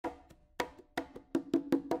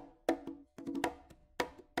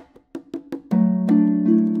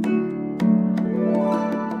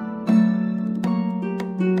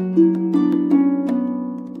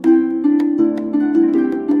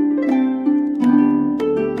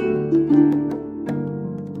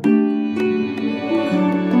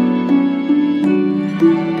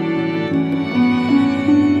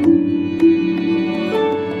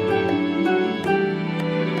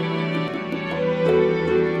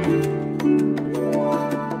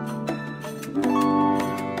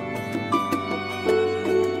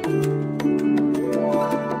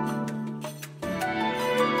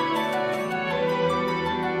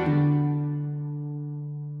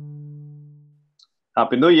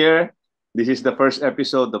Happy New Year! This is the first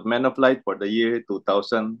episode of Men of Light for the year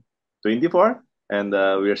 2024, and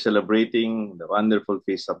we are celebrating the wonderful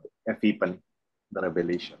feast of Epiphany, the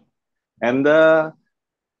Revelation. And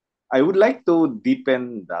I would like to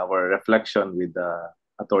deepen our reflection with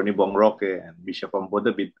Attorney Bong Roque and Bishop Ambo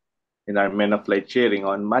David in our Men of Light sharing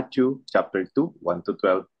on Matthew chapter 2, 1 to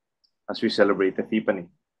 12, as we celebrate Epiphany.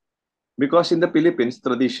 Because in the Philippines,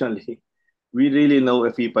 traditionally, we really know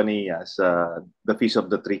Epiphany as the Feast of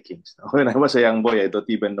the Three Kings. When I was a young boy, I don't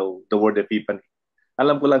even know the word Epiphany.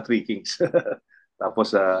 Alam ko lang Three Kings.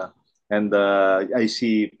 Tapos, I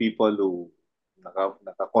see people who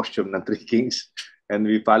naka-costume ng Three Kings and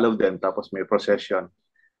we follow them. Tapos may procession.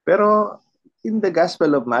 Pero in the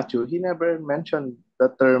Gospel of Matthew, he never mentioned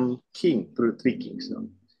the term king through Three Kings. No?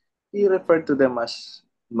 He referred to them as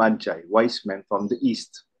Magi, wise men from the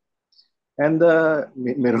east. And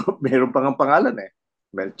meron pang ang pangalan eh.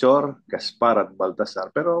 Melchor, Gaspar, at Baltasar.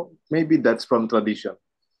 Pero maybe that's from tradition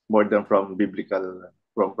more than from biblical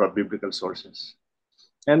sources.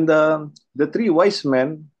 And the three wise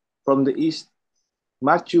men from the east,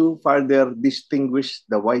 Matthew further distinguished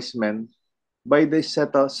the wise men by the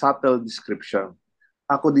subtle description.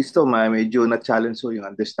 Ako dito, medyo na-challenge ko yung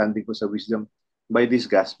understanding ko sa wisdom by this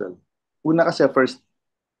gospel. Una kasi first,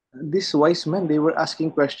 these wise men, they were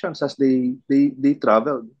asking questions as they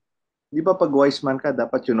traveled. Di ba pag wise man ka,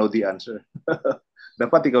 dapat you know the answer.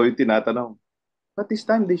 Dapat ikaw yung tinatanong. But this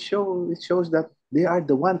time, it shows that they are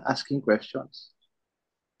the one asking questions.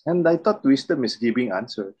 And I thought wisdom is giving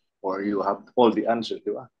answer, or you have all the answers,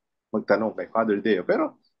 di ba? Magtanong kay Father Deo.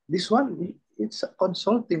 Pero this one, it's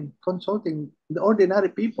consulting the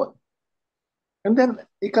ordinary people. And then,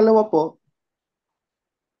 ikalawa po,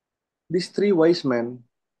 these three wise men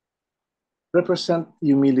represent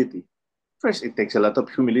humility. First, it takes a lot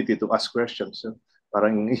of humility to ask questions.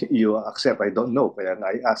 Parang you accept, I don't know, kaya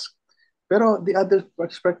I ask. Pero the other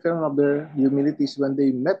perspective of their humility is when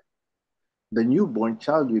they met the newborn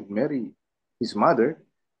child with Mary, his mother,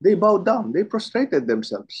 they bowed down, they prostrated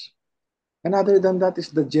themselves. And other than that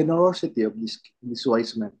is the generosity of these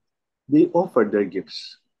wise men. They offered their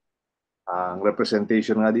gifts. Ang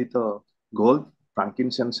representation nga dito, gold,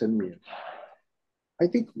 frankincense, and myrrh. I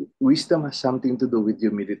think wisdom has something to do with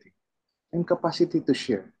humility and capacity to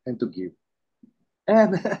share and to give.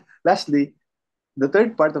 And lastly, the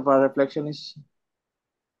third part of our reflection is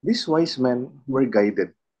these wise men were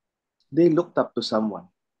guided. They looked up to someone.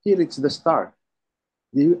 Here it's the star.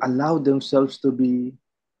 They allowed themselves to be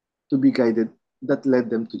guided that led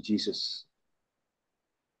them to Jesus.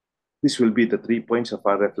 This will be the 3 points of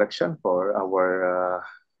our reflection for our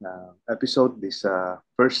episode, this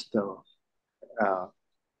first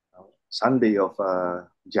Sunday of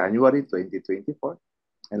January 2024.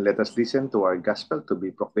 And let us listen to our gospel to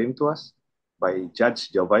be proclaimed to us by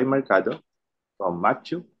Judge Jovay Mercado from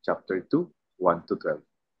Matthew chapter 2, 1 to 12.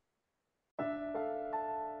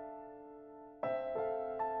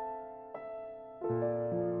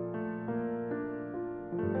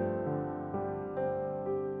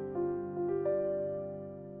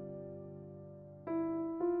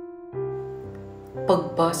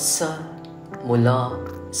 Pagbasa mula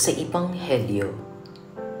sa Ebanghelyo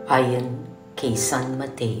ayon kay San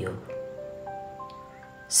Mateo.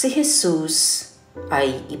 Si Jesus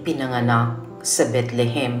ay ipinanganak sa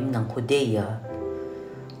Bethlehem ng Judea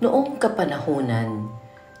noong kapanahunan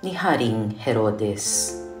ni Haring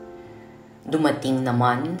Herodes. Dumating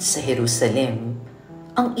naman sa Jerusalem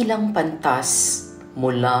ang ilang pantas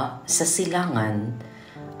mula sa silangan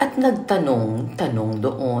at nagtanong-tanong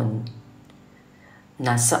doon,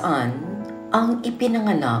 nasaan ang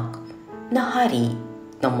ipinanganak na hari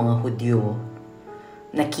ng mga Hudyo?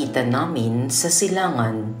 Nakita namin sa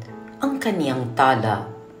silangan ang kaniyang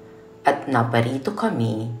tala at naparito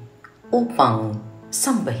kami upang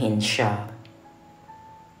sambahin siya.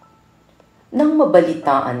 Nang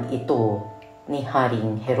mabalitaan ito ni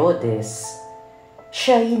Haring Herodes,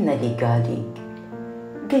 siya'y naligalig,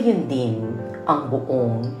 gayon din ang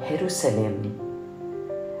buong Jerusalem.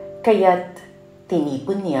 Kaya't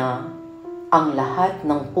tinipon niya ang lahat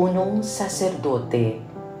ng punong saserdote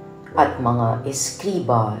at mga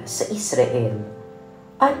eskriba sa Israel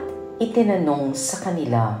at itinanong sa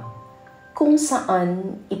kanila kung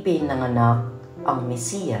saan ipinanganak ang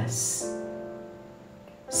Mesiyas.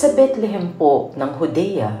 Sa Bethlehem po ng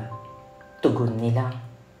Judea, tugon nila.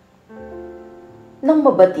 Nang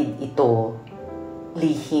mabatid ito,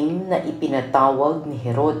 lihim na ipinatawag ni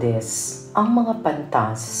Herodes ang mga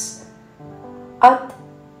pantas at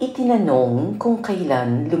itinanong kung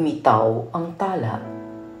kailan lumitaw ang tala.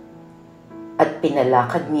 At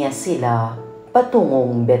pinalakad niya sila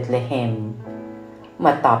patungong Bethlehem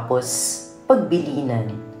matapos pagbilinan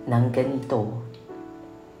ng ganito.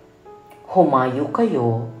 Humayo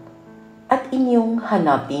kayo at inyong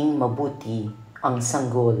hanaping mabuti ang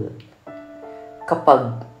sanggol.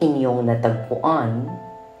 Kapag inyong natagpuan,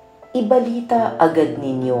 ibalita agad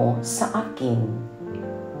ninyo sa akin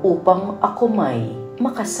upang ako may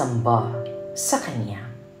makasamba sa kanya.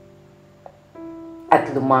 At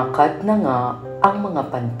lumakad na nga ang mga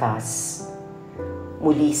pantas.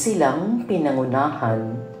 Muli silang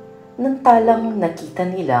pinangunahan ng talang nakita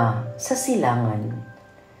nila sa silangan,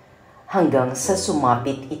 hanggang sa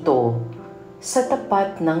sumapit ito sa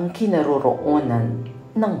tapat ng kinaroroonan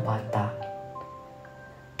ng bata.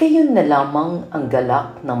 Gayon na lamang ang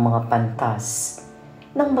galak ng mga pantas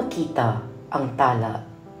nang makita ang tala.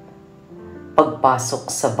 Pagpasok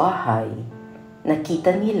sa bahay,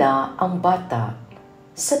 nakita nila ang bata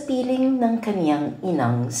sa piling ng kaniyang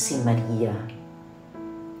inang si Maria.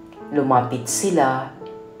 Lumapit sila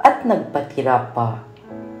at nagpatira pa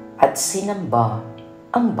at sinamba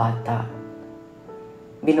ang bata.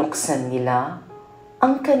 Binuksan nila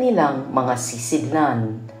ang kanilang mga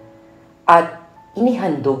sisidlan at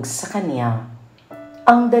inihandog sa kanya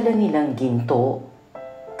ang dala nilang ginto,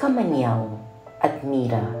 kamanyaw at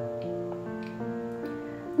mira.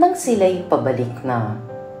 Nang sila'y pabalik na,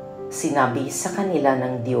 sinabi sa kanila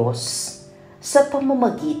ng Diyos sa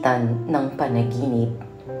pamamagitan ng panaginip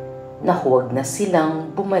na huwag na silang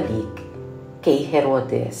bumalik kay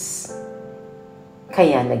Herodes.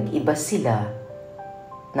 Kaya nag-iba sila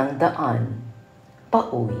ng daan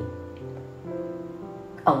pauwi.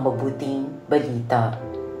 Ang mabuting balita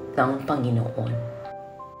ng Panginoon.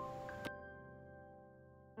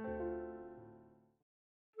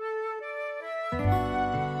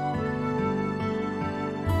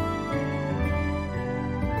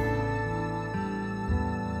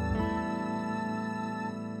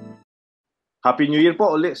 Happy New Year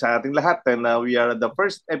po uli sa ating lahat. And we are the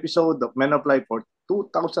first episode of Men of Life for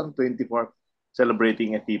 2024,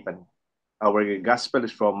 celebrating Epiphany. Our gospel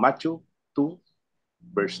is from Matthew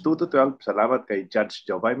 2, verse 2 to 12. Salamat kay Judge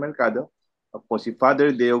Jovay Mercado. Po si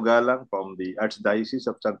Father Deo Galang from the Archdiocese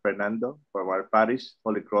of San Fernando, from our parish,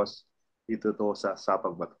 Holy Cross, dito to sa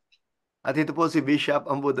Sapag Bato. At ito po si Bishop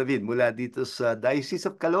Ambo David mula dito sa Diocese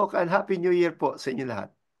of Caloocan. Happy New Year po sa inyo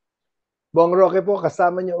lahat. Bong Roque po,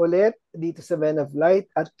 kasama niyo ulit dito sa Men of Light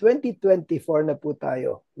at 2024 na po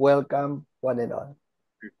tayo. Welcome, one and all.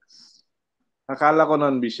 Akala ko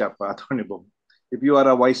noon, Bishop, Atty. Bong, if you are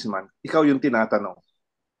a wise man, ikaw yung tinatanong.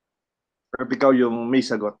 Or ikaw yung may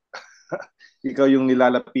sagot. Ikaw yung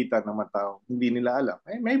nilalapitan ng mga tao. Hindi nila alam.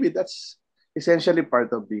 Maybe that's essentially part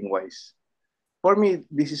of being wise. For me,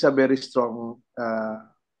 this is a very strong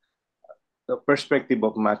the perspective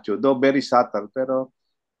of Matthew, though very subtle, pero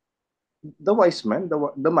the wise men,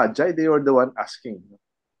 the Magi, they were the one asking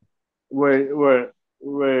where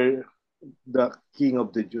the King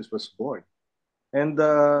of the Jews was born. And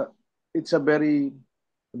it's a very,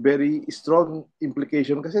 very strong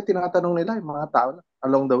implication kasi tinatanong nila yung mga tao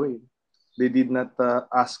along the way. They did not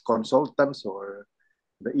ask consultants or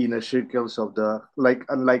the inner circles of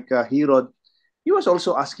unlike Herod, he was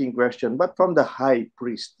also asking questions, but from the high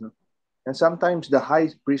priest. And sometimes the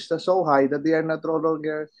high priests are so high that they are not no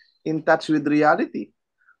longer in touch with reality.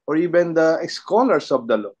 Or even the scholars of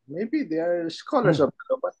the law. Maybe they are scholars of the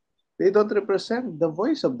law, but they don't represent the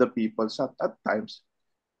voice of the people at times.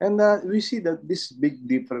 And we see that this big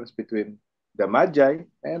difference between the Magi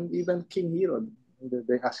and even King Herod.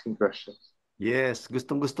 They're asking questions. Yes,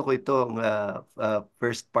 gustong-gusto ko itong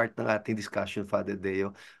first part ng ating discussion, Father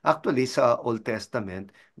Deo. Actually, sa Old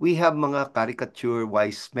Testament, we have mga caricature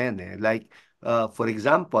wise men. Like, for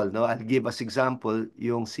example, no, I'll give us example,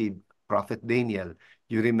 yung si Prophet Daniel.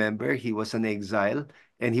 You remember, he was an exile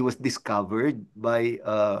and he was discovered by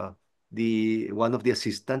one of the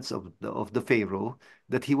assistants of the Pharaoh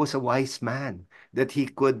that he was a wise man, that he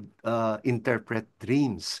could interpret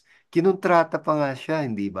dreams. Kinontrata pa nga siya,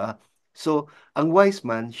 hindi ba? So, ang wise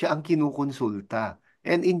man, siya ang kinukonsulta.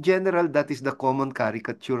 And in general, that is the common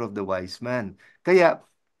caricature of the wise man. Kaya,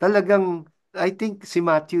 talagang, I think si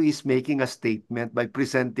Matthew is making a statement by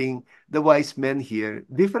presenting the wise men here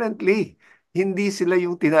differently. Hindi sila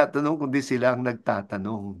yung tinatanong, kundi sila ang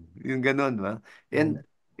nagtatanong. Yung ganon, ba? And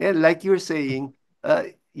like you're saying,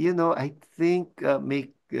 I think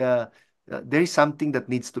there is something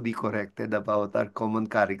that needs to be corrected about our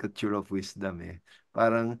common caricature of wisdom.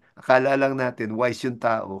 Parang akala lang natin wise yung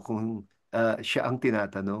tao kung siya ang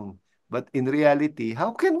tinatanong. But in reality,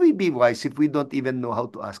 how can we be wise if we don't even know how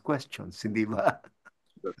to ask questions? Hindi ba?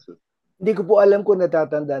 Hindi ko po alam kung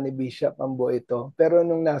natatanda ni Bishop Ambo ito. Pero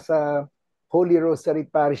nung nasa Holy Rosary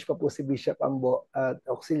Parish pa po si Bishop Ambo at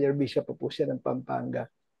Auxiliary Bishop pa po siya ng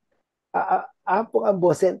Pampanga. Apong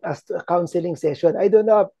Ambo sent us to a counseling session. I don't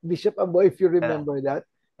know, Bishop Ambo, if you Yeah. remember that.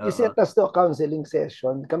 You Oo. sent us to a counseling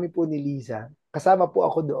session. Kami po ni Liza. Kasama po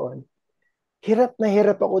ako doon. Hirap na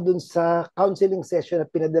hirap ako dun sa counseling session na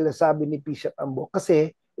pinadala sabi ni Bishop Ambo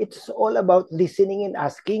kasi it's all about listening and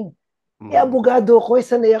asking. Abogado ko,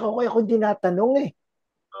 sanay ako, kaya ako tinatanong eh.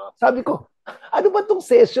 Sabi ko, ano ba tong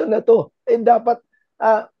session na to? Dapat,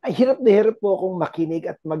 hirap na hirap po akong makinig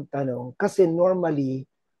at magtanong kasi normally,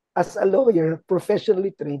 as a lawyer,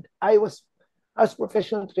 professionally trained, I was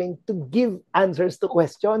professionally trained to give answers to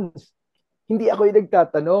questions. Hindi ako yung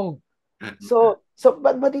nagtatanong.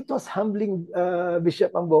 But it was humbling,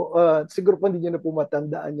 Bishop Ambo. Siguro po hindi nyo na po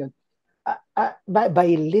matandaan yun. By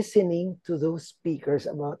listening to those speakers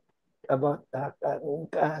about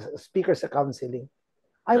speakers sa counseling,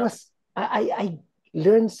 I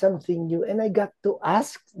learned something new and I got to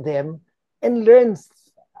ask them and learn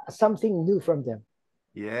something new from them.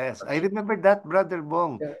 Yes, I remember that, Brother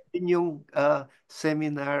Bong. Yeah. In yung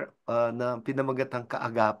seminar na pinamagatang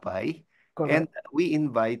Kaagapay. And Correct. we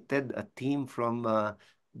invited a team from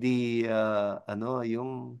the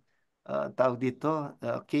yung tawag dito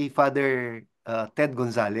kay Father Ted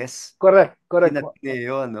Gonzales. Correct po.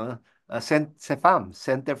 Tinatneo, no? CEFAM,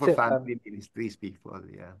 Center for CEFAM. Family Ministries people.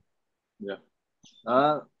 Yeah. Yeah.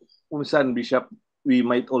 Minsan, Bishop, we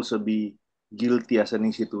might also be guilty as an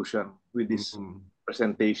institution with this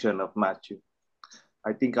presentation of Matthew.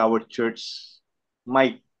 I think our church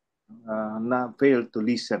might not fail to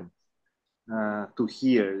listen, to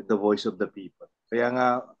hear the voice of the people. Kaya nga,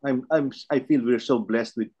 I feel we're so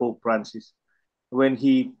blessed with Pope Francis when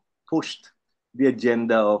he pushed the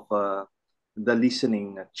agenda of the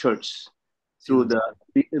listening church through the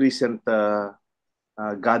recent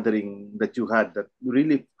gathering that you had that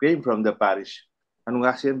really came from the parish. Ano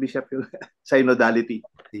nga siya, Bishop? Synodality.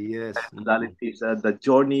 Yes. Synodality is the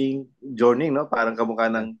journeying, no? Parang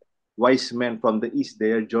kamukha ng wise men from the east,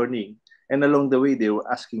 they are journeying. And along the way, they were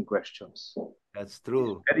asking questions. That's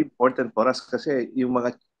true. It's very important for us kasi yung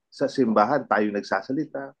mga sa simbahan, tayo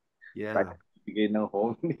nagsasalita, tayo bigay ng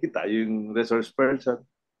homily, tayo yung resource person.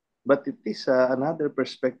 But it is another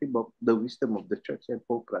perspective of the wisdom of the church and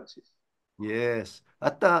Pope Francis. Yes.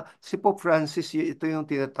 At si Pope Francis, ito yung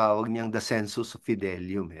tinatawag niyang the sensus of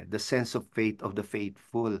fidelium, the sense of faith of the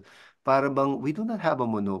faithful. Para bang we do not have a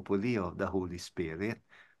monopoly of the Holy Spirit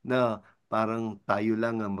na parang tayo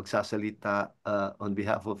lang ang magsasalita on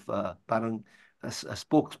behalf of parang as a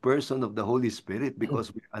spokesperson of the Holy Spirit because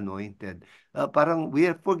we're anointed. Parang we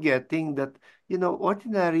are forgetting that,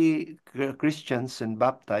 ordinary Christians and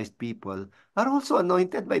baptized people are also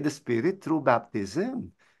anointed by the Spirit through baptism.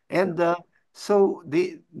 And so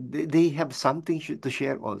they have something to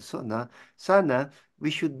share also na sana we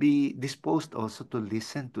should be disposed also to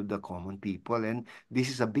listen to the common people, and this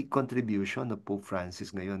is a big contribution of Pope Francis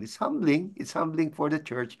ngayon. It's humbling for the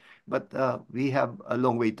church, but we have a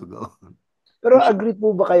long way to go. Pero agree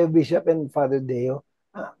po ba kayo, Bishop and Father Deo?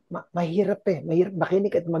 Mahirap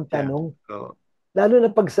makinig at magtanong. So, Lalo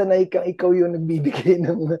na pag sanay kang ikaw yung nagbibigay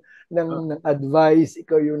ng advice,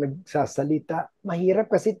 ikaw yung nagsasalita.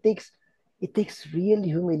 Mahirap kasi it takes real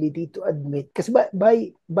humility to admit. Kasi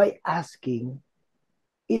by asking,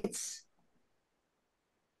 it's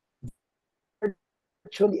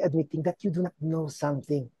actually admitting that you do not know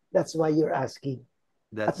something. That's why you're asking.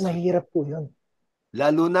 At mahirap po yun.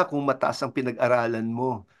 Lalo na kung mataas ang pinag-aralan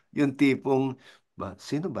mo. Yung tipong,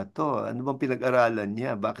 sino ba to? Ano bang pinag-aralan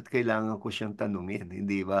niya? Bakit kailangan ko siyang tanungin?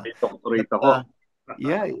 Hindi ba? Doctorate ako.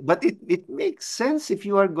 Yeah, but it makes sense if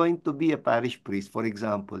you are going to be a parish priest, for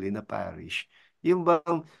example, in a parish. Yung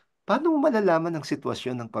bang, paano mo malalaman ang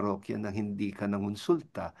sitwasyon ng parokya nang hindi ka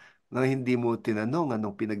nangonsulta, nang hindi mo tinanong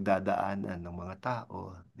anong pinagdadaanan ng mga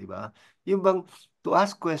tao, di ba? Yung bang, to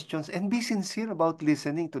ask questions and be sincere about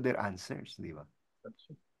listening to their answers, di ba?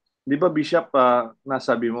 Di ba, Bishop,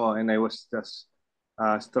 nasabi mo, and I was just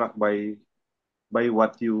struck by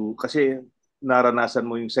what you, kasi naranasan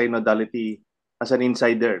mo yung synodality as an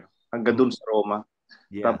insider hanggang dun sa Roma.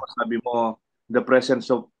 Yeah. Tapos sabi mo, the presence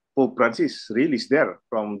of Pope Francis really is there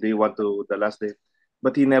from day one to the last day.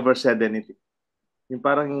 But he never said anything. Yung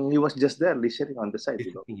parang he was just there listening on the side.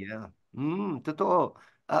 Yeah. Totoo.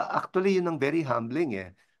 Actually, yun ang very humbling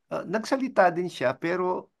eh. Nagsalita din siya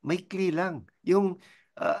pero maikli lang. Yung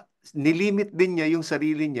nilimit din niya yung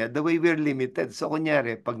sarili niya the way we're limited. So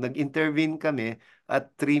kunyari, pag nag-intervene kami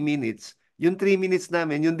at 3 minutes, yung 3 minutes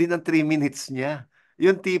namin, yun din ang 3 minutes niya.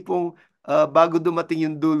 Yung tipong bago dumating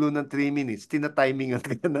yung dulo ng 3 minutes, tinatimingan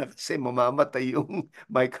ka na kasi mamamatay yung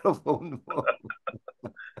microphone mo.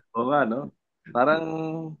 Oo nga, no? Parang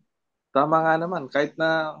tama nga naman kahit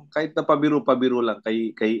na pabiro-pabiro lang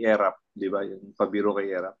kay Erap, 'di ba? Yung pabiro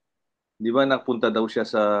kay Erap. 'Di ba napunta daw siya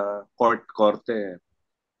sa korte.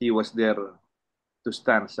 He was there to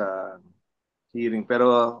stand sa hearing.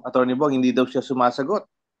 Pero Attorney Bong, hindi daw siya sumasagot.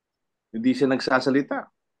 Hindi siya nagsasalita.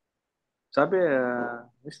 Sabi,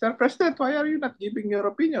 Mr. President, why are you not giving your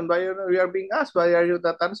opinion? We are being asked, why are you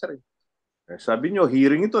not answering? Sabi niyo,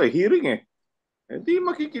 hearing ito hearing eh. Hindi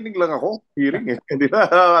makikinig lang ako, hearing eh. Hindi ba,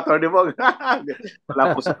 Attorney Bong? wala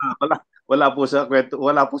po sa, wala, wala po sa kwento,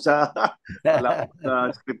 wala po sa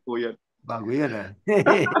script po yan. Bago yan, ah.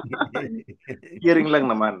 Hearing lang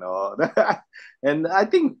naman. Oh. And I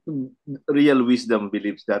think real wisdom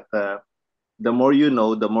believes that the more you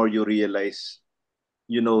know, the more you realize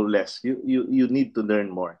you know less. You need to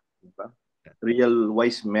learn more. Diba? Real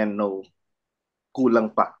wise men know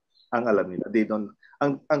kulang pa ang alam nila. They don't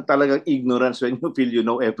ang talagang ignorance when you feel you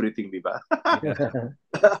know everything, di ba?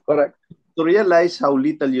 Correct. To realize how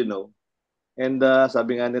little you know. And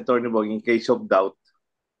sabi nga ni Tony Bong, in case of doubt,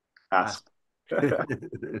 ask.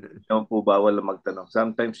 Yung po bawal na magtanong.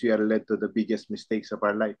 Sometimes we are led to the biggest mistakes of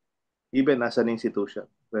our life, even as an institution,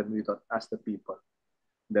 when we don't ask the people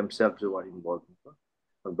themselves who are involved.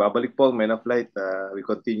 Magbabalik po ang Men of Light. We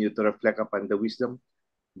continue to reflect upon the wisdom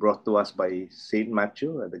brought to us by Saint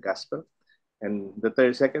Matthew, the Gospel. And the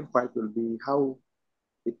second part will be how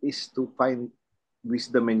it is to find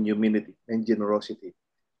wisdom and humility and generosity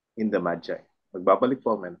in the Magi. Magbabalik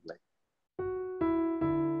po ang Men of Light.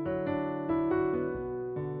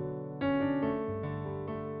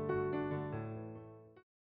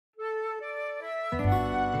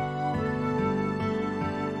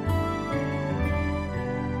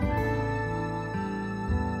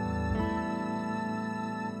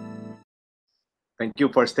 Thank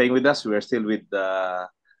you for staying with us. We are still with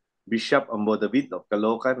Bishop Ambo David of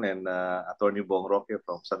Caloocan and Attorney Bong Roque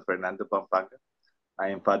from San Fernando, Pampanga.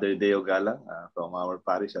 I am Father Deo Galang from our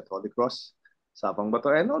parish at Holy Cross, Sabang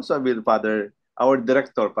Bato, and also with our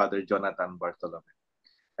director, Father Jonathan Bartolome.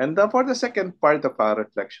 And for the second part of our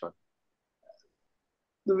reflection,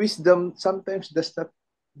 the wisdom sometimes does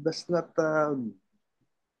not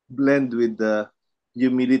blend with the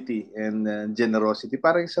humility and generosity.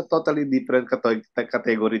 Parang sa totally different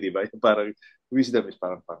category, di ba? Parang wisdom is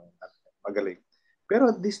parang magaling.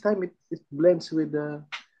 Pero this time it blends with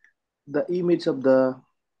the image of the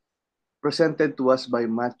presented to us by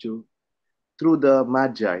Matthew through the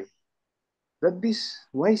Magi, that these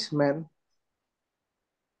wise men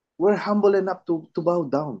were humble enough to bow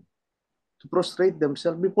down, to prostrate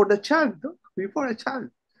themselves before the child, no? Before a child,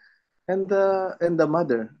 and the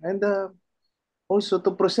mother, and also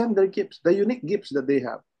to present their gifts, the unique gifts that they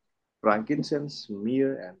have, frankincense,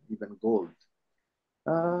 myrrh, and even gold.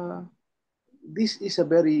 Uh, this is a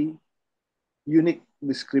very unique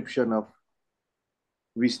description of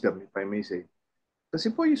wisdom, if I may say.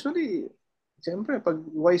 Kasi po usually, siyempre, pag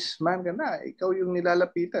wise man ka na, ikaw yung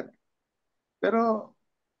nilalapitan. Pero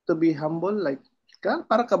to be humble, like,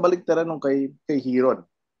 parang kabaligtaran nung kay Herod.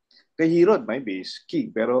 Kay Herod, maybe he's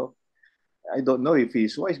king, pero I don't know if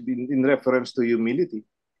he's wise in reference to humility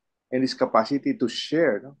and his capacity to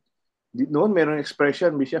share. No? Noon, merong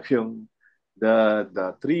expression, Bishop, yung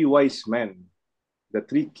the three wise men, the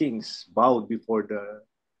three kings bowed before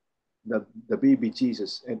the baby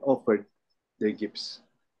Jesus and offered their gifts.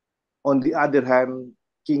 On the other hand,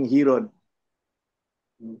 King Herod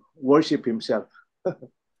worshiped himself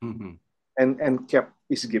and kept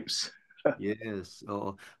his gifts. Yes,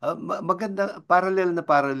 oo. Maganda, parallel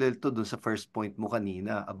to dun sa first point mo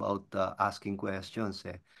kanina about asking questions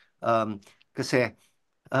eh. Kasi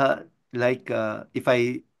uh, like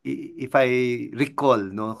if I recall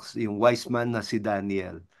no yung wise man na si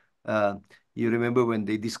Daniel, uh, you remember when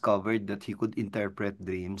they discovered that he could interpret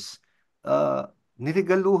dreams, uh,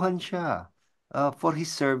 niregaluhan siya for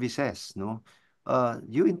his services, no?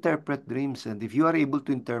 You interpret dreams, and if you are able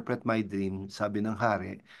to interpret my dream, sabi ng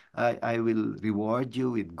hari, I will reward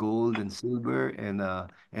you with gold and silver and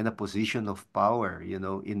a position of power,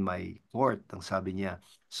 in my court, ang sabi niya.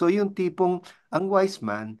 So yung tipong ang wise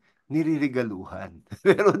man niriregaluhan.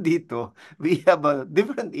 Pero dito, we have a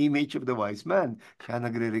different image of the wise man. Siya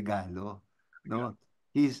nagreregalo, no?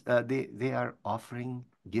 They are offering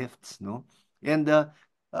gifts, no? And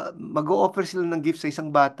mag-o-offer sila ng gifts sa isang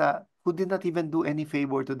bata who did not even do any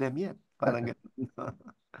favor to them yet. Parang ganun.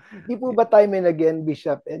 Di po ba time and again,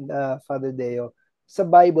 Bishop and Father Deo, sa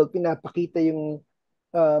Bible, pinapakita yung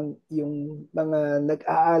mga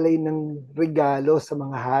nag-aalay ng regalo sa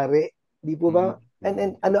mga hari. Di po ba?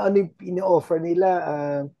 And ano-ano yung pino-offer nila?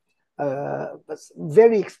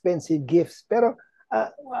 Very expensive gifts. Pero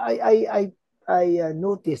I I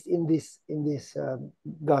noticed in this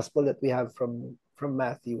gospel that we have from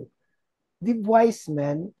Matthew, the wise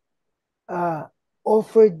men uh,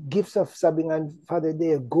 offered gifts of, sabi nga Father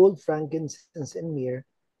Day, gold, frankincense, and myrrh.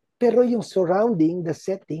 Pero yung surrounding, the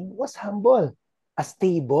setting, was humble. A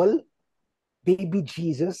stable, baby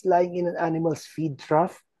Jesus lying in an animal's feed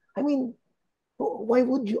trough. I mean, why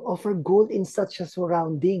would you offer gold in such a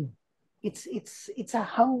surrounding? It's a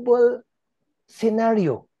humble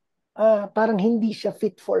scenario. Parang hindi siya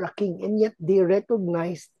fit for a king, and yet they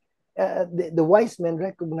recognized the wise men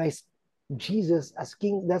recognized Jesus as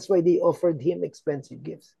king. That's why they offered him expensive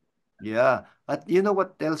gifts. Yeah. At you know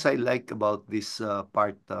what else I like about this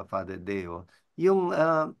part, Father Deo? Yung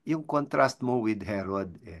contrast mo with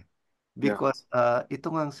Herod eh. Yeah. Because ito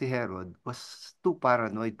ngang si Herod was too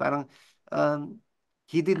paranoid. Parang um,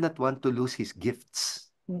 he did not want to lose his gifts.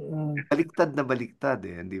 Mm-mm. Baliktad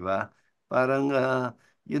eh, di ba? Parang,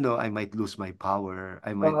 I might lose my power,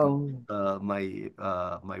 I might lose Um,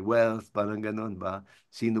 my wealth, parang ganun ba?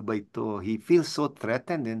 Sino ba ito? He feels so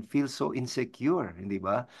threatened and feels so insecure, hindi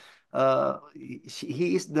ba?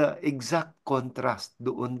 He is the exact contrast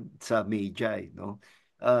doon sa Magi, no?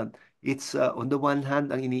 It's on the one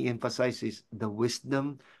hand, ang ini-emphasize is the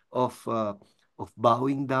wisdom of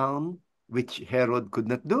bowing down, which Herod could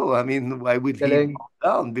not do. I mean, why would he galing. bow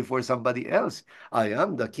down before somebody else? I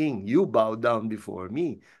am the king. You bow down before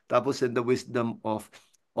me. Tapos in the wisdom of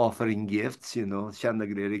offering gifts, siya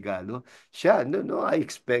nagre-regalo. Siya, no, no, I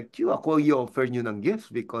expect you. Ako i-offer nyo ng gifts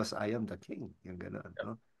because I am the king. Yung ganun,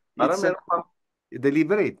 no? Parang It's meron pang,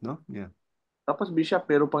 deliberate, no? Yeah. tapos Bishop,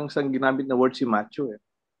 pero pang isang ginamit na word si Matthew eh.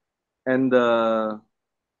 And the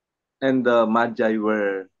Magi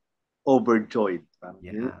were overjoyed. Parang,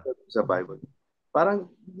 yun Yeah. sa Bible. Parang,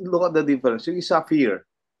 look at the difference. Yung isa fear,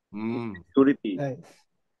 Mm. insecurity. Nice.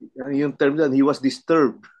 Yung term that he was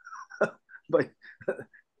disturbed by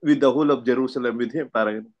with the whole of Jerusalem with him.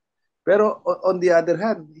 Parang, pero on the other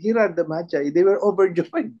hand, here are the Magi. They were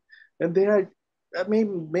overjoyed. And they are, I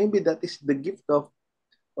mean, maybe that is the gift of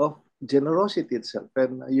generosity itself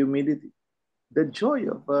and humility. The joy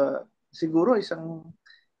of, siguro isang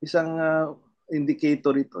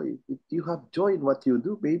indicator ito. If you have joy in what you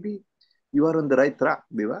do, maybe you are on the right track,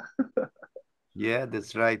 di ba? Yeah,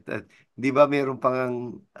 that's right. Di ba meron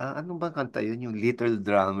pang, anong bang kanta yun? Yung Little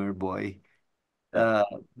Drummer Boy. Yeah.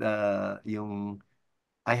 Uh, yung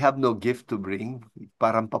I have no gift to bring,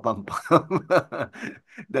 parang papampam.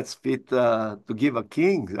 That's fit to give a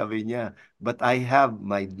king, sabi niya. But I have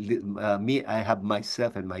I have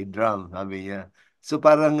myself and my drum, sabi niya. So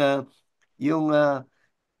parang yung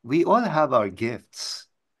we all have our gifts.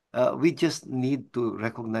 We just need to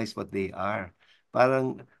recognize what they are.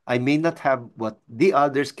 Parang I may not have what the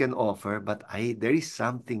others can offer, but there is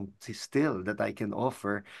something still that I can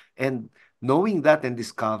offer. And knowing that and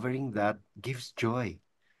discovering that gives joy.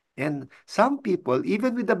 And some people,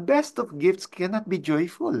 even with the best of gifts, cannot be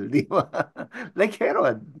joyful, di ba? Like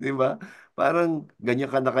Herod, di ba? Parang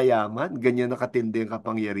ganyan ka nakayaman, ganyan nakatindi ang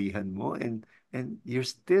kapangyarihan mo, and you're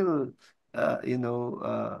still,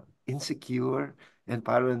 insecure and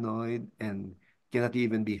paranoid and cannot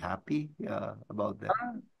even be happy about that.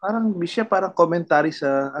 Parang siya parang commentary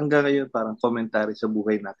sa, hanggang ngayon, parang commentary sa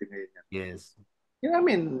buhay natin ngayon. Yes. Yeah, I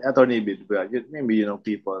mean, Attorney Bill, well, maybe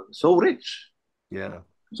people so rich, Yeah.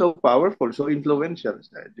 so powerful, so influential,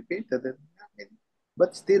 so educated, and, I mean,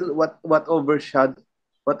 but still, what overshadow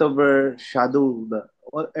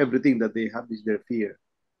everything that they have is their fear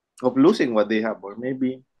of losing what they have, or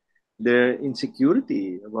maybe their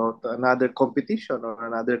insecurity about another competition or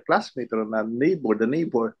another classmate or another neighbor, the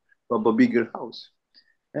neighbor of a bigger house.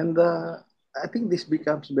 And I think this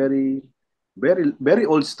becomes very, very, very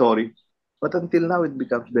old story, but until now it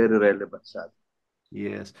becomes very relevant. Sad.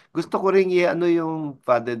 Yes. Gusto ko rin ano yung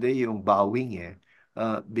Father Day, yung bowing eh.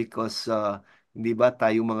 Because, di ba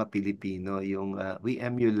tayo mga Pilipino, we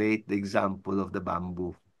emulate the example of the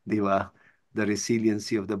bamboo. Di ba? The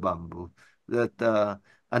resiliency of the bamboo. That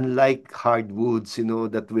unlike hardwoods,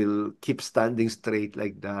 that will keep standing straight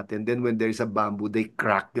like that. And then when there's a bamboo, they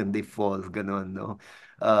crack and they fall, ganon, no?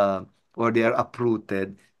 Uh, or they are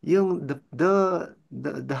uprooted. Yung the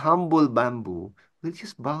humble bamboo will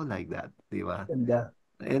just bow like that, di ba? Ganda.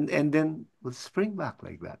 And then will spring back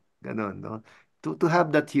like that. Ganon, no? To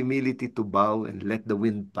have that humility to bow and let the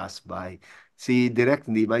wind pass by. Si Direk,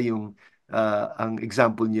 di ba, ang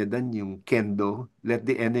example niya dan, yung kendo, let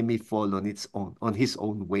the enemy fall on his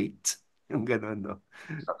own weight. Yung ganon, no?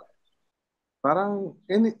 Parang,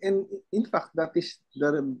 in fact, that is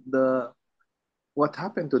the what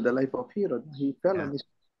happened to the life of Herod. He fell Yeah,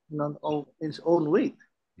 on his own weight.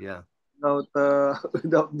 yeah. without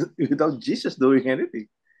without Jesus doing anything.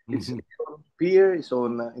 It's Mhm. his own fear, his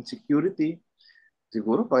own insecurity.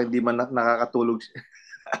 Siguro pag hindi man nakakatulog siya.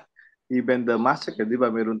 Even the massacre, di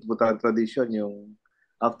ba? Meron po tayong tradition yung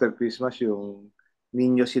after Christmas, yung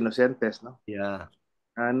Niños Inocentes, no? Yeah.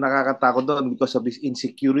 Nakakatakot doon because of this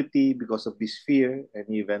insecurity, because of this fear, and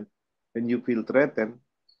even when you feel threatened,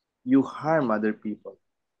 you harm other people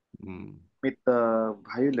Mm. with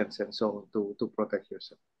violence and so on to protect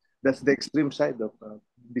yourself. That's the extreme side of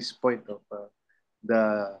this point of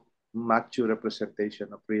the mature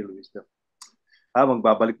representation of real wisdom.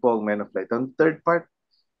 Magbabalik po ang Men of Light. On third part,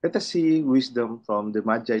 let us see wisdom from the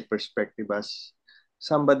Magi perspective as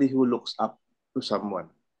somebody who looks up to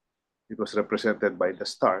someone. It was represented by the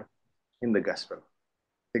star in the gospel.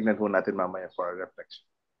 Tignan po natin mamaya for our reflection.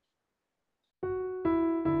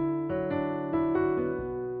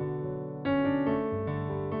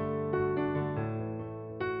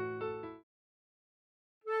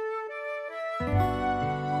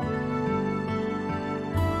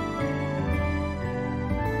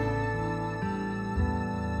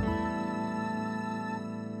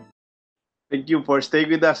 Thank you for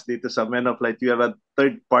staying with us dito sa Men of Light. We have a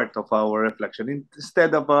third part of our reflection.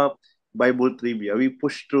 Instead of a Bible trivia, we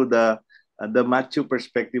push through the Matthew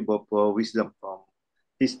perspective of wisdom from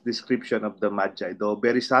his description of the Magi. Though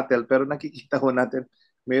very subtle, pero nakikita ko natin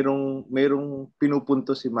merong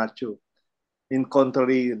pinupunto si Matthew. In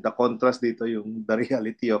contrary, the contrast dito yung the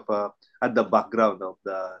reality of at the background of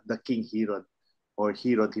the King Herod or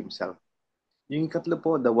Herod himself. Yung ikatlo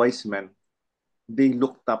po, the wise men, they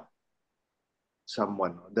looked up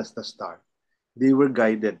someone. That's the star. They were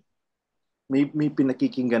guided. May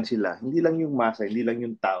pinakikinggan sila. Hindi lang yung masa, hindi lang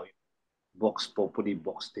yung tao. Yung Vox Populi,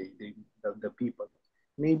 Vox Dei, the people.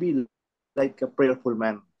 Maybe like a prayerful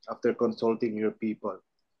man, after consulting your people,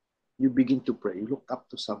 you begin to pray. You look up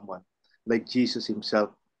to someone. Like Jesus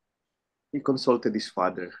himself, he consulted his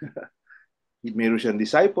father. Meron siyang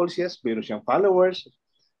disciples, yes. Meron siyang followers.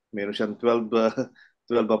 Meron siyang 12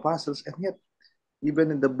 apostles. And yet,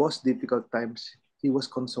 even in the most difficult times, he was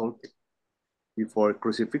consulted. Before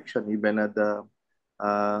crucifixion, even at the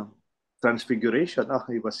uh, transfiguration,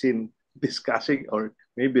 he was seen discussing or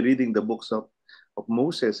maybe reading the books of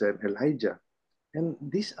Moses and Elijah. And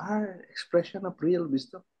these are expression of real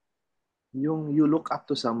wisdom. Yung you look up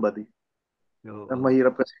to somebody. Ang Oo.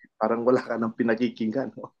 mahirap kasi parang wala ka nang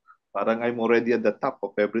pinakikinggan. No? Parang I'm already at the top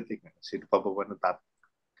of everything. Sino pa ba na top?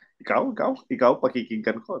 Ikaw,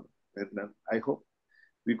 pakikinggan ko. And I hope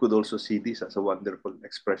we could also see this as a wonderful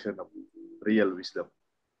expression of real wisdom.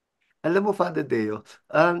 Alam mo, Father Deo,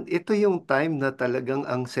 ito yung time na talagang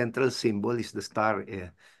ang central symbol is the star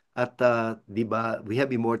eh. At di ba, we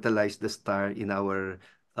have immortalized the star in our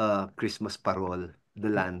Christmas parol,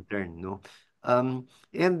 the lantern, no? And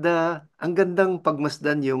ang gandang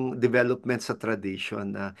pagmasdan yung development sa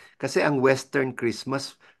tradition. Kasi ang Western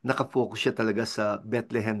Christmas, nakafocus siya talaga sa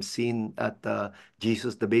Bethlehem scene at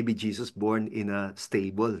Jesus, the baby Jesus born in a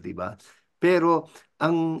stable, di ba? Pero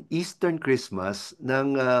ang Eastern Christmas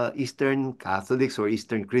ng Eastern Catholics or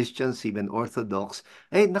Eastern Christians, even Orthodox,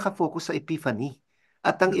 ay nakafocus sa Epiphany.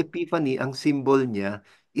 At ang Epiphany, ang symbol niya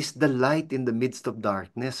is the light in the midst of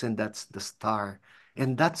darkness, and that's the star.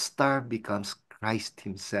 And that star becomes Christ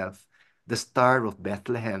Himself, the star of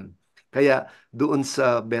Bethlehem. Kaya doon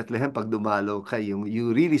sa Bethlehem, pag dumalo ka, you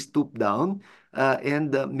really stoop down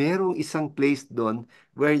and merong isang place doon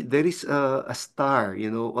where there is a star,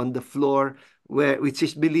 on the floor which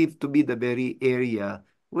is believed to be the very area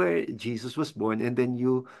where Jesus was born, and then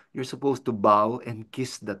you're supposed to bow and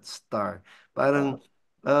kiss that star. Parang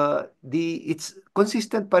it's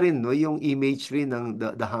consistent pa rin, no, yung imagery ng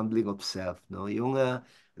the humbling of self, no, yung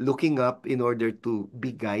looking up in order to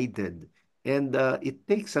be guided. And it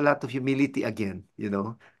takes a lot of humility again,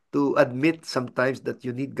 to admit sometimes that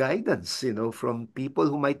you need guidance, from people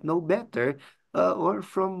who might know better, or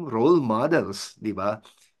from role models, di ba?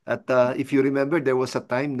 At if you remember, there was a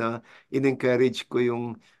time na in-encourage ko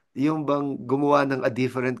yung bang gumawa ng a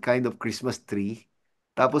different kind of Christmas tree.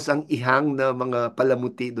 Tapos ang ihang na mga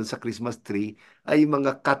palamuti doon sa Christmas tree ay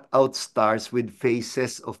mga cut-out stars with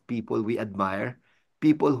faces of people we admire,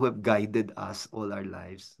 people who have guided us all our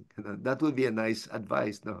lives. That would be a nice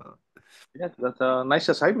advice, no? Yes, that's a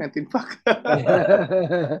nice assignment, in fact.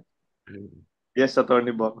 Yes,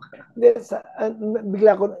 Attorney Bob. Yes,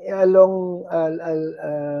 bigla ko along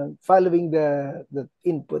following the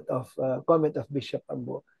input of comment of Bishop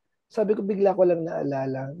Ambo. Sabi ko bigla ko lang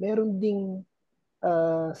naalala, meron ding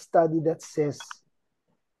study that says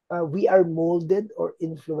we are molded or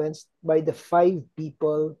influenced by the 5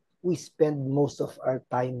 people we spend most of our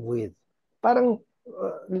time with. Parang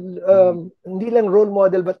hindi lang role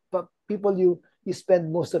model but people you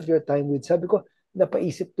spend most of your time with. Sabi ko,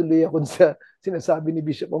 napaisip tuloy ako sa sinasabi ni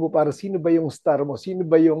Bishop Ambo, para sino ba yung star mo? Sino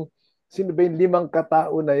ba yung limang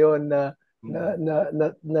katao na yon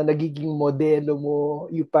na nagiging modelo mo,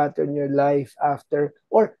 you pattern your life after,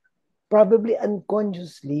 or probably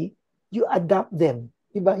unconsciously you adapt them,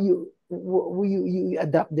 diba? You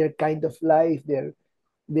adapt their kind of life, their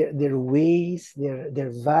ways,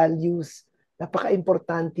 their values.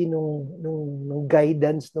 Napaka-importante nung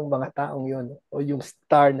guidance ng mga taong yon, o yung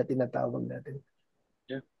star na tinatawag natin.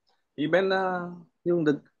 Yeah. Even yung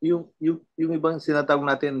ibang sinatawag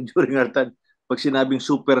natin during our time, pag sinabing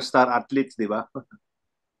superstar athletes, di ba?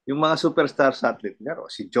 Yung mga superstar athletes,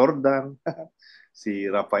 si Jordan, si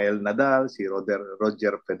Rafael Nadal, si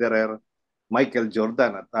Roger Federer, Michael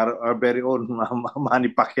Jordan, at our very own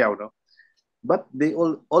Manny Pacquiao, no? But they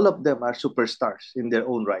all of them are superstars in their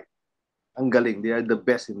own right. Ang galing, they are the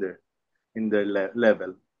best in their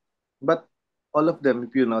level. But all of them,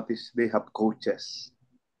 if you notice, they have coaches.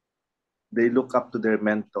 They look up to their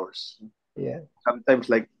mentors. Yeah. Sometimes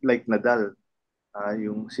like Nadal,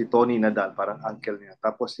 yung si Tony Nadal, parang uncle niya.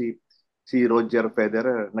 Tapos si Roger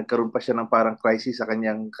Federer, nagkaroon pa siya ng parang crisis sa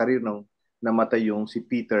kanyang career nung namatay yung si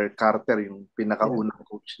Peter Carter, yung pinakaunang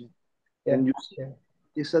coach niya. Yeah. And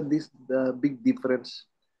you said the big difference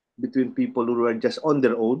between people who are just on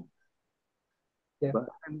their own, yeah,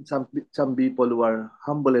 and some people who are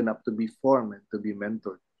humble enough to be formed and to be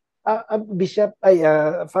mentored. Bishop,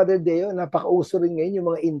 Father Deo, napakauso rin ngayon yung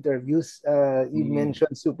mga interviews. You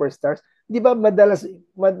mentioned superstars. Di ba madalas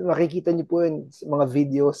makikita niyo po yun sa mga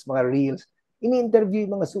videos, mga reels, ini-interview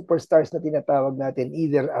yung mga superstars na tinatawag natin,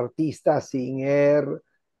 either artista, singer,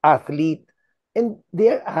 athlete, and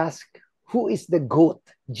they're asked, who is the GOAT?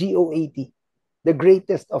 G-O-A-T. The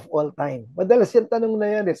greatest of all time. Madalas yung tanong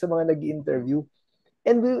na yan sa mga nag-interview.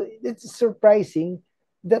 And it's surprising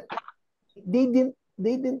that they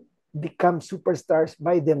didn't become superstars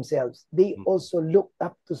by themselves. They also looked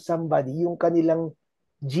up to somebody, yung kanilang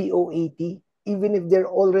GOAT, even if they're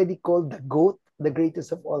already called the GOAT, the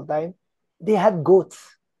greatest of all time, they had goats.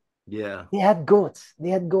 Yeah. They had goats.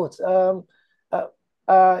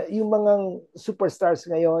 Yung mga superstars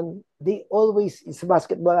ngayon, they always, sa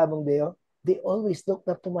basketball among Deo, they always looked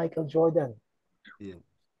up to Michael Jordan. Yeah.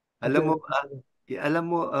 Alam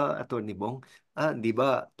mo, Attorney Bong, di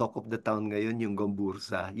ba, talk of the town ngayon yung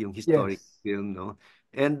Gombursa, yung historic film, no?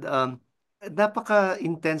 And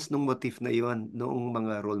napaka-intense nung motif na yon noong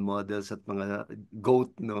mga role models at mga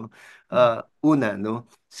GOAT, no? Una, no?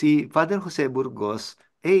 Si Father Jose Burgos,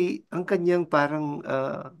 ang kanyang parang,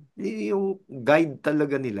 yung guide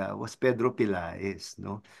talaga nila was Pedro Pilaes,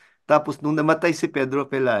 no? Tapos, nung namatay si Pedro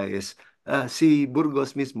Pilaes, si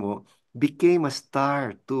Burgos mismo became a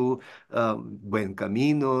star to Buen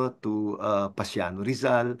Camino, to Pasiano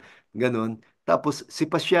Rizal, ganun. Tapos si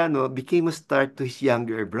Pasiano became a star to his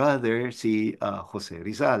younger brother, si Jose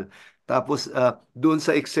Rizal. Tapos doon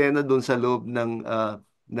sa eksena, doon sa loob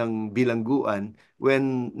ng bilangguan,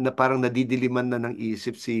 when parang nadidiliman na ng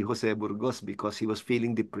isip si Jose Burgos because he was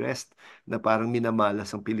feeling depressed, na parang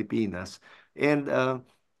minamalas ang Pilipinas. And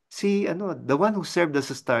the one who served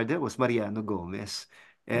as a star there was Mariano Gomez.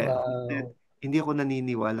 Wow. Hindi ako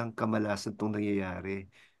naniniwalang kamalasan itong nangyayari.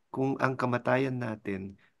 Kung ang kamatayan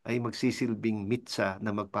natin ay magsisilbing mitsa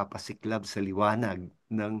na magpapasiklab sa liwanag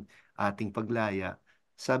ng ating paglaya,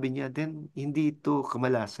 sabi niya, then hindi ito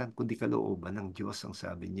kamalasan, kundi kalooban ng Diyos, ang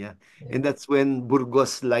sabi niya. Yeah. And that's when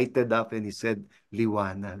Burgos lighted up and he said,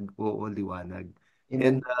 liwanag, oo, liwanag.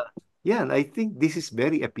 Amen. And I think this is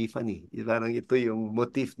very epiphany. Parang ito yung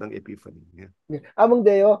motif ng epiphany. Yeah. Among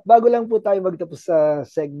Deo, bago lang po tayo magtapos sa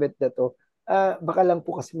segment na to, baka lang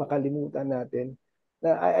po kasi makalimutan natin,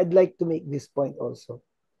 I'd like to make this point also.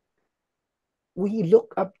 We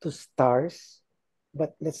look up to stars,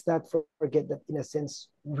 but let's not forget that in a sense,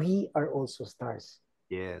 we are also stars.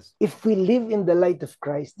 Yes. If we live in the light of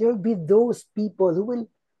Christ, there will be those people who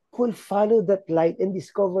will follow that light and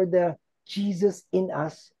discover the Jesus in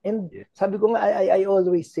us. And sabi ko nga, I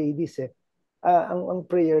always say this, ang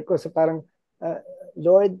prayer ko, so parang,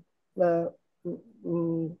 Lord,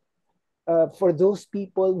 for those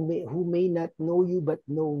people who may not know you but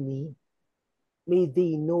know me, may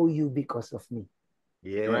they know you because of me.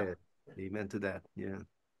 Yeah. Amen to that. Yeah.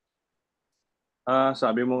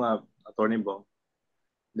 Sabi mo nga, Attorney Bong,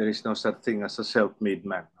 there is no such thing as a self-made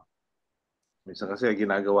man. Minsan kasi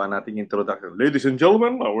ginagawa nating introduction. Ladies and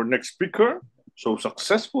gentlemen, our next speaker, so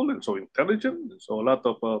successful and so intelligent, and so a lot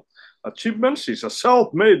of achievements. He's a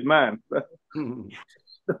self-made man.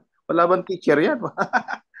 Wala bang teacher yan?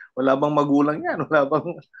 Wala bang magulang yan? Wala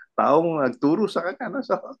bang taong nagturo sa kanya? No?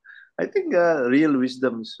 So, I think real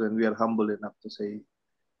wisdom is when we are humble enough to say,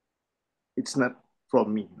 it's not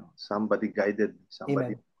from me. No? Somebody guided me,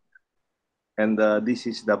 somebody. Amen. And this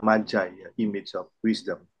is the Magi image of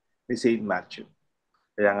wisdom ni Saint Matthew.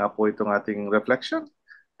 Kaya nga po itong ating reflection.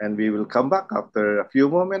 And we will come back after a few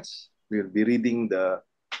moments. We'll be reading the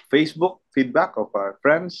Facebook feedback of our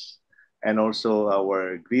friends and also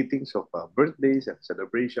our greetings of birthdays and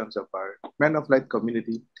celebrations of our Men of Light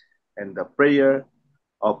community and the prayer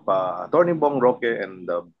of Attorney Bong Roque and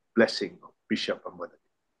the blessing of Bishop Amboda.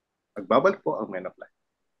 Magbabalik po ang Men of Light.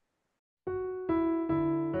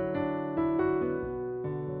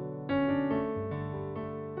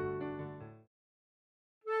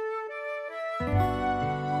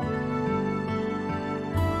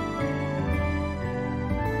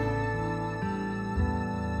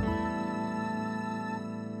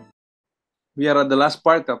 We are at the last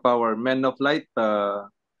part of our Men of Light,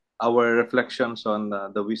 our reflections on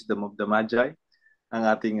the wisdom of the Magi, ang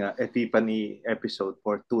ating Epiphany episode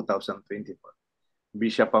for 2024.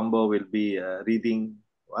 Bishop Ambo will be reading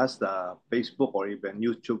us the Facebook or even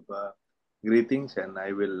YouTube greetings, and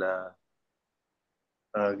I will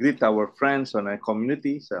greet our friends on our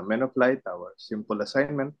communities, Men of Light, our simple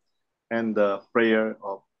assignment, and the prayer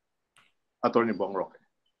of Attorney Bong Roque.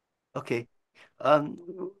 Okay. Um,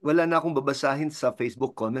 Wala na akong babasahin sa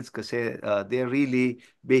Facebook comments kasi they're really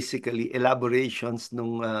basically elaborations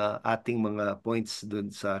nung ating mga points dun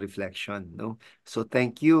sa reflection, no? So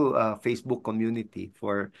thank you Facebook community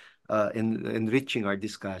for enriching our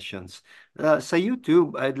discussions. Sa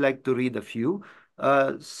YouTube, I'd like to read a few.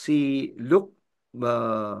 Si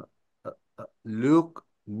uh, Luke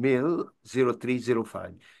Mill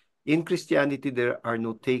 0305. In Christianity, there are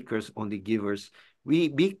no takers, only givers.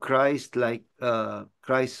 We be Christ like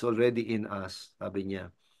Christ already in us, sabi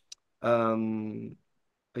niya.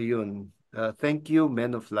 Ayun. Thank you,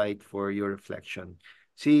 Men of Light, for your reflection.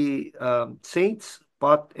 Si Saints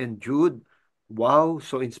Pot and Jude, wow,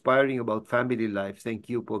 so inspiring about family life.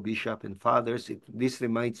 Thank you po, Bishop and Fathers. This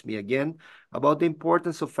reminds me again about the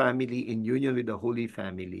importance of family in union with the Holy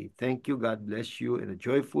Family. Thank you, God bless you, and a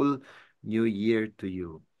joyful New Year to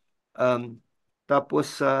you.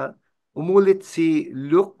 Tapos, umulit si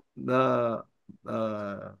uh,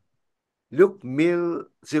 Luke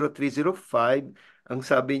Mill 0305, ang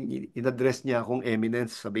sabi niya, in-address niya akong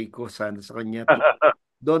eminence. Sabi ko sana sa kanya,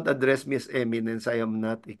 don't address me as eminence, I am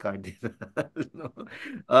not a cardinal. No?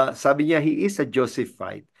 Sabi niya, he is a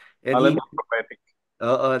Josephite. And Alam he mo, prophetic.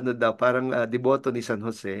 Oo, ano daw, parang deboto ni San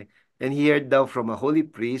Jose. And he heard daw from a holy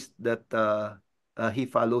priest that he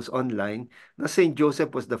follows online na Saint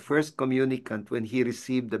Joseph was the first communicant when he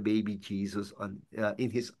received the baby Jesus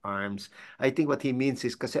in his arms. I think what he means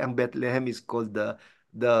is kasi ang Bethlehem is called the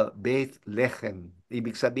Beth Lechem.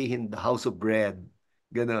 Ibig sabihin, the house of bread.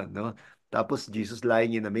 Ganon, no? Tapos Jesus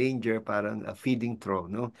lying in a manger, parang a feeding trough,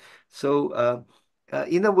 no? So,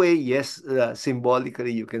 in a way, yes,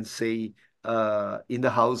 symbolically, you can say in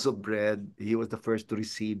the house of bread, he was the first to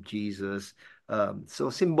receive Jesus. So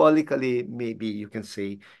symbolically, maybe you can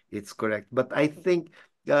say it's correct. But I think,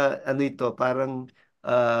 ano ito, parang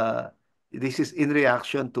this is in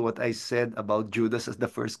reaction to what I said about Judas as the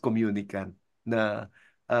first communicant na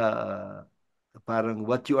uh, parang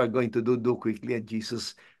what you are going to do, do quickly. And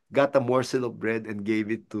Jesus got a morsel of bread and gave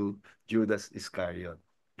it to Judas Iscariot.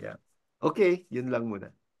 Yeah. Okay, yun lang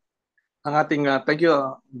muna. Ang ating thank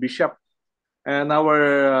you, Bishop. And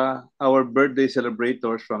our birthday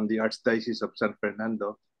celebrators from the Archdiocese of San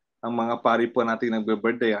Fernando, ang mga pari po natin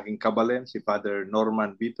nagbe-birthday, aking kabalen, si Father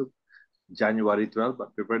Norman Bitug, January 12,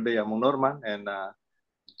 happy birthday among Norman, and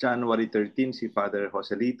January 13, si Father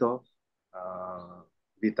Joselito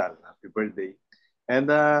Vital, happy birthday.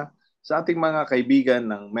 And sa ating mga kaibigan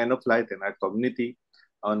ng Men of Light and our community,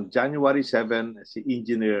 on January 7, si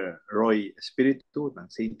Engineer Roy Espiritu ng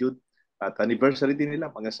St. Jude, at anniversary din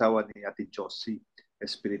nila, mag-asawa ni Ate Josie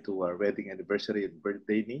Espiritu, wedding anniversary and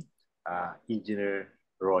birthday ni Engineer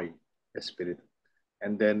Roy Espiritu.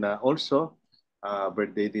 And then also,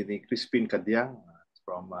 birthday din ni Crispin Cadyang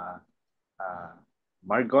from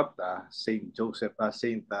Margot, St. Joseph,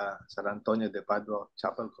 St. San Antonio de Padua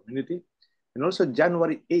Chapel Community. And also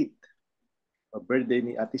January 8, birthday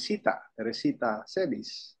ni Ate Sita, Teresita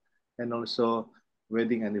Celis. And also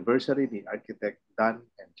wedding anniversary ni Architect Dan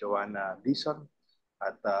and Joanna Dison.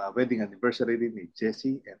 At wedding anniversary din ni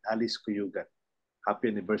Jessie and Alice Cuyugan. Happy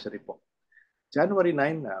anniversary po. January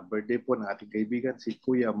 9, birthday po ng ating kaibigan si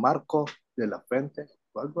Kuya Marco de la Fuente.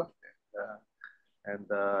 And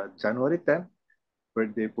January 10,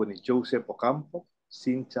 birthday po ni Joseph Ocampo,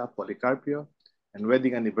 Cynthia Policarpio, And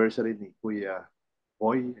wedding anniversary ni Kuya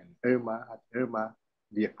Boy and Irma at Irma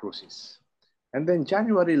Via Crucis. And then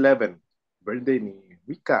January 11, birthday ni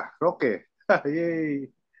Mika Roque.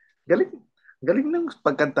 Yay! Galing, galing ng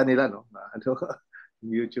pagkanta nila, no? Ano,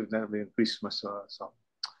 YouTube na may Christmas song.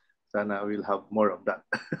 Sana we'll have more of that.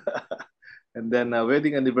 And then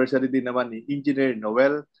wedding anniversary din naman ni Engineer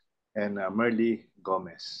Noel and Merly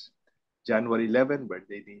Gomez. January 11,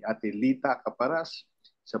 birthday ni Ate Lita Caparas.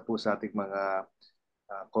 Isa po sa ating mga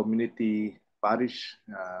community parish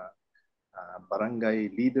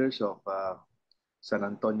barangay leaders of San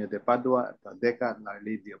Antonio de Padua at Deca and Our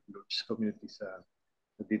Lady of Lourdes community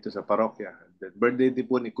dito sa parokya. The birthday din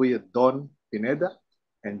po ni Kuya Don Pineda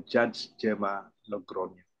and Judge Gemma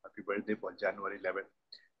Logroño. Happy birthday po, January 11.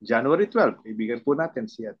 January 12, ibigan po natin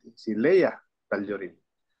si Leia Taliorin.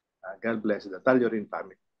 God bless the Taliorin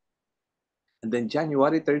family. And then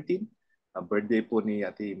January 13, birthday po ni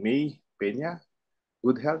Ate May Peña.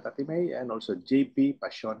 Good health, Ate May, and also JP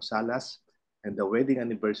Passion Salas, and the wedding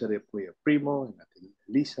anniversary of Kuya Primo and Ate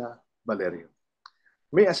Lisa Valerio.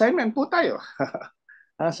 May assignment po tayo.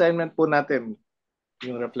 Assignment po natin,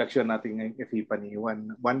 yung reflection natin ngayong Epiphany,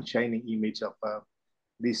 one shining image of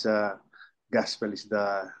this gospel is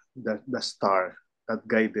the star that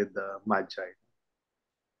guided the Magi.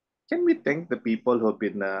 Can we thank the people who have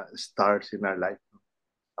been stars in our life?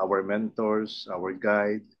 Our mentors, our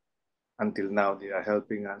guide. Until now, they are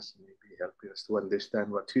helping us, maybe helping us to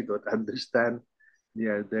understand what we don't understand. They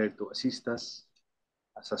are there to assist us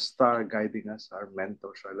as a star guiding us. Our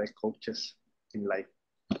mentors are like coaches in life.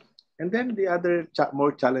 And then the other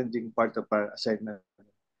more challenging part of our assignment,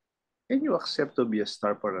 can you accept to be a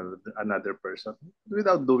star for another person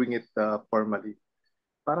without doing it formally?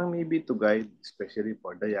 Parang maybe to guide, especially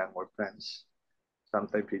for the young or friends.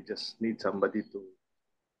 Sometimes we just need somebody to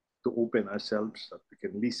open ourselves so we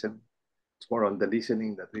can listen. It's more on the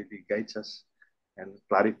listening that really guides us and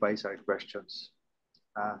clarifies our questions.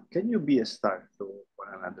 Can you be a star to one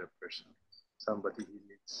another person? Somebody who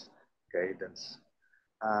needs guidance.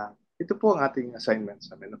 Ito po ang ating assignment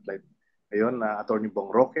sa Men of Light. Ngayon, Attorney Bong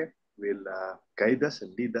Roque will guide us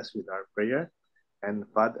and lead us with our prayer. And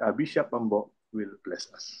Bishop Ambo will bless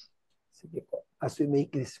us. Sige po. As we make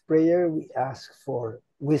this prayer, we ask for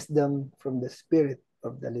wisdom from the Spirit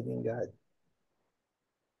of the living God.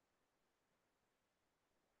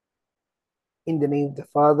 In the name of the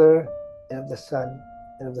Father, and of the Son,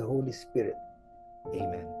 and of the Holy Spirit.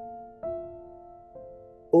 Amen.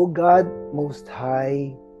 O God Most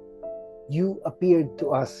High, you appeared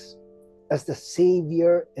to us as the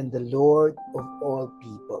Savior and the Lord of all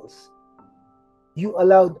peoples. You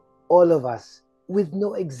allowed all of us, with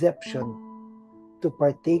no exception, to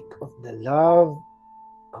partake of the love,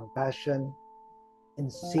 compassion, and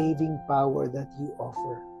saving power that you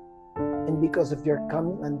offer. And because of your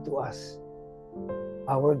coming unto us,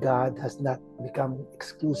 our God has not become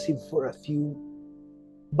exclusive for a few,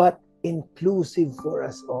 but inclusive for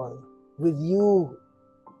us all. With you,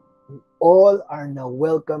 all are now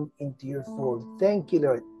welcome into your fold. Thank you,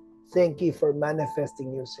 Lord. Thank you for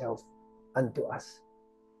manifesting yourself unto us.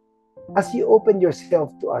 As you open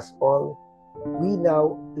yourself to us all, we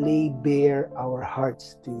now lay bare our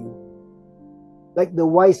hearts to you. Like the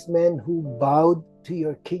wise men who bowed to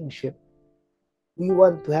your kingship, we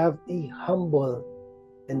want to have a humble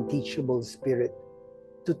and teachable spirit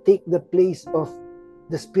to take the place of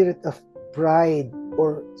the spirit of pride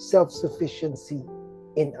or self-sufficiency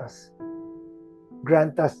in us.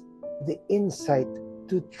 Grant us the insight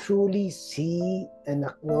to truly see and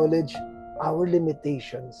acknowledge our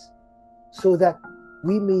limitations so that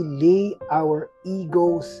we may lay our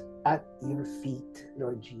egos at your feet,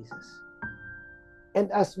 Lord Jesus.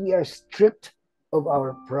 And as we are stripped of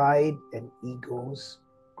our pride and egos,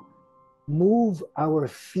 move our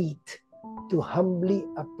feet to humbly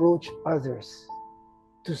approach others,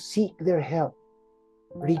 to seek their help,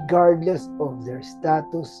 regardless of their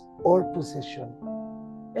status or position,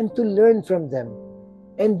 and to learn from them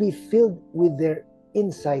and be filled with their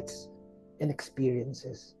insights and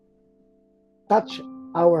experiences. Touch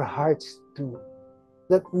our hearts too,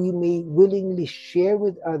 that we may willingly share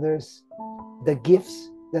with others the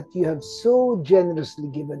gifts that you have so generously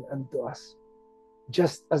given unto us,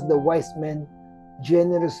 just as the wise men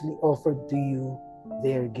generously offered to you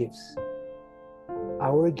their gifts.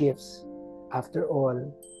 Our gifts, after all,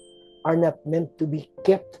 are not meant to be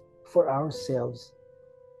kept for ourselves,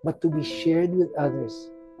 but to be shared with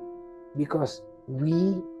others, because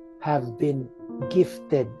we have been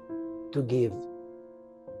gifted to give.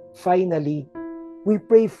 Finally, we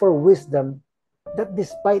pray for wisdom that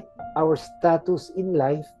despite our status in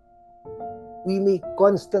life, we may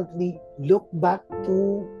constantly look back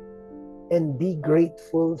to and be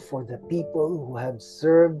grateful for the people who have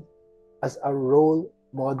served as our role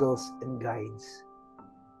models and guides.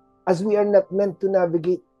 As we are not meant to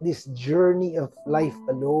navigate this journey of life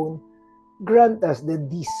alone, grant us the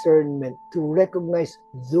discernment to recognize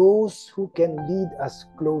those who can lead us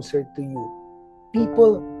closer to you,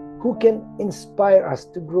 people who can inspire us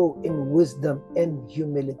to grow in wisdom and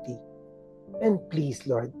humility. And please,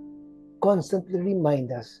 Lord, constantly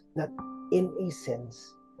remind us that in a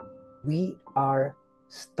sense, we are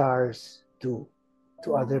stars too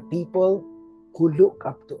to other people who look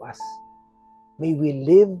up to us. May we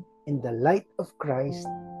live in the light of Christ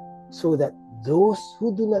so that those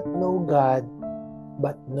who do not know God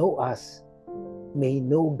but know us may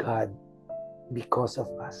know God because of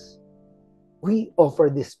us. We offer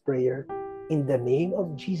this prayer in the name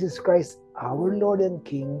of Jesus Christ, our Lord and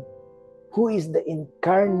King, who is the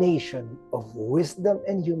incarnation of wisdom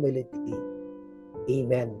and humility.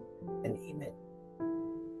 Amen and amen.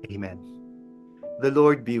 Amen. The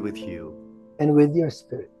Lord be with you. And with your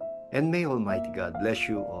spirit. And may Almighty God bless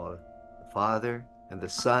you all, the Father, and the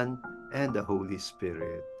Son, and the Holy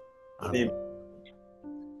Spirit. Amen.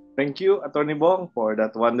 Thank you, Attorney Bong, for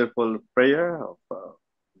that wonderful prayer of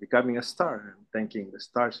becoming a star and thanking the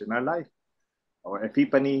stars in our life. Our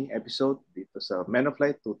Epiphany episode dito sa Men of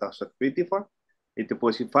Light 2024. Ito po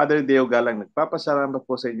si Father Deo Galang nagpapasalamat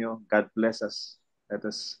po sa inyo. God bless us. Let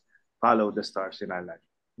us follow the stars in our life.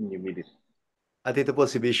 In humility. At ito po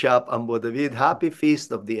si Bishop Ambo David. Happy Feast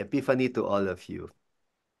of the Epiphany to all of you.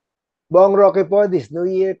 Bong Roque po, this new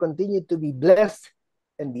year, continue to be blessed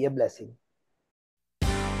and be a blessing.